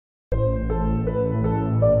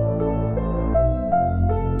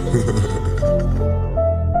I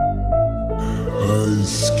ain't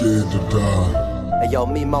scared to die. Hey yo,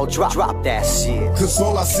 Mimo, drop that shit. Cause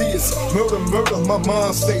all I see is murder, murder. My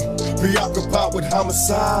mind stay preoccupied with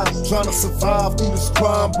homicide. Trying to survive through this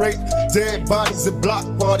crime rate. Dead bodies and block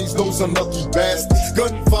parties, those unlucky bastards.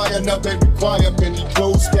 Gunfire, now they require many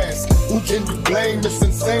closed caskets. Who can you blame? It's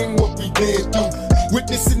insane what we did do.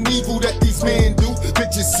 Witnessing evil that these men do.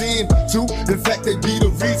 Bitches sin too. In fact, they be the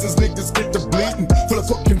reasons niggas get the bleeding. Full of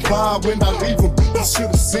fucking fire when I leave them. I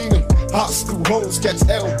should've seen them. Hostile hoes catch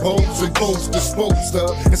elbows and foes disposed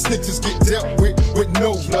of. And snitches get dealt with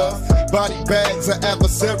no love. Body bags are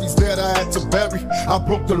adversaries that I had to bury. I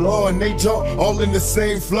broke the law and they jaw all in the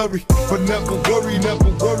same flurry. But never worry, not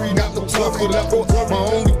no time for that. My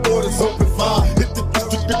only orders open fire. Hit the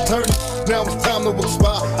district attorney. Now it's time to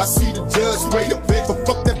expire. I see the judge wait a bit, but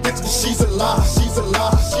fuck that bitch cause she's alive. She's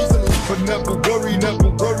alive, she's alive. But never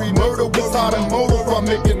worry, murder without a motive. I'm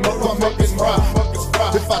making motherfuckers cry.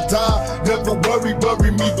 If I die, never worry,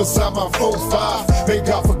 bury me beside my 4-5. May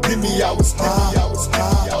God forgive me, I was high.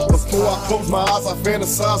 Before I close my eyes, I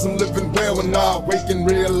fantasize I'm living well. When I awake and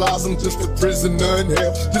realize I'm just a prisoner in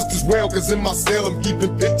hell. Just as well, cause in my cell I'm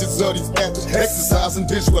keeping pictures of these bastards. Exercising,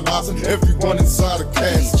 visualizing everyone inside a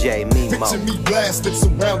castle. Picture me blasted,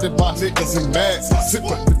 surrounded by niggas and masks. Sipping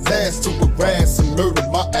the ass to harass and murder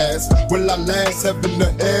my ass. Will I last? Heaven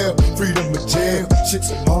to hell, freedom or jail.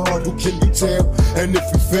 Shit's hard, who can you tell? And if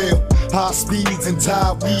we fail, high speeds and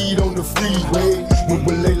tie weed on the freeway. When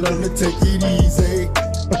will they learn to take it easy?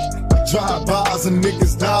 Drive-bys and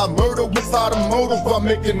niggas die. Murder without a motive, I'm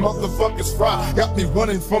making motherfuckers fry. Got me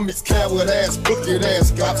running from these coward-ass,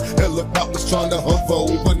 crooked-ass cops. Helicopters trying to hover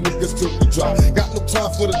over niggas till we drop. Got no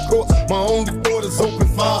time for the courts, my only orders open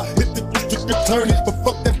fire. Hit the district attorney, but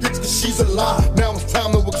fuck that bitch cause she's alive. Now it's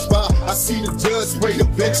time to expire. I see the judge wait a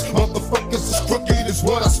bitch. Motherfuckers is crooked is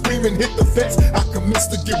what I scream and hit the fence. I commence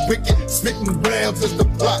to get wicked, spitting rounds as the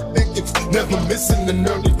plot thickens. Never missing an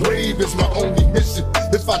early grave is my only mission.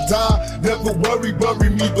 If I die, never worry, bury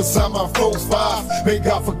me beside my 4-5. May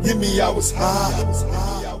God forgive me, I was high.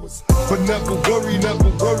 But never worry, not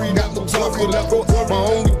no time for that. My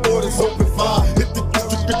only orders open fire. Hit the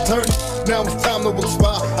district attorney, now it's time to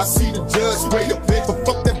expire. I see the judge wait a bit, but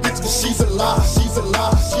fuck that bitch cause she's alive. She's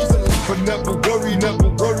alive, she's alive. But never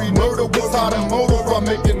worry, murder without a motive. I'm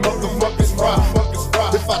making motherfuckers cry.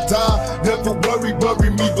 If I die, never worry, bury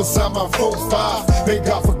me beside my 4-5. May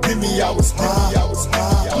God forgive me, I was high.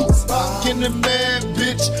 In the mad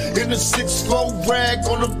bitch, in a 6-4 rag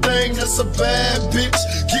on a thing that's a bad bitch.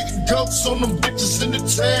 Getting ghosts on them bitches in the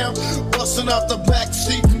town. Busting out the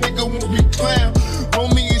backseat, nigga when we clown.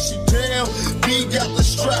 Homie, is she down? B got the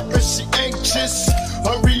strap and she anxious.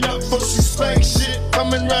 Hurry up for she spank shit.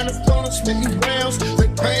 Coming round the corner, spitting rounds. They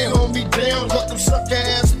can't hold me down. Got them sucker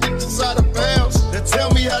ass bitches out of bounds. Now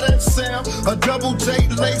tell me how that sound. A double date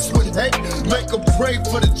laced with hate. Make her pray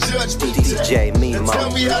for the judgment day. Now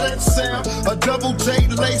tell me how that sound. A double date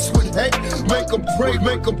laced with hate. Make her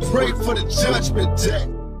pray for the judgment day.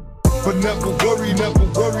 But never worry, not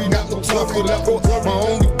no time for that. My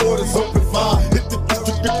only orders open fire. Hit the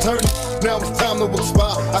district attorney, now it's time to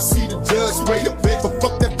expire. I see the judge wait a bit, but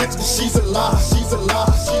fuck that bitch cause she's alive. She's alive,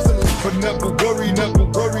 she's alive. But never worry,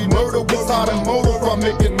 murder without a motive. I'm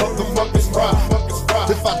making motherfuckers cry.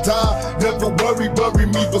 If I die, never worry, bury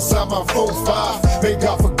me beside my 4-5. May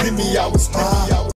God forgive me, I was high.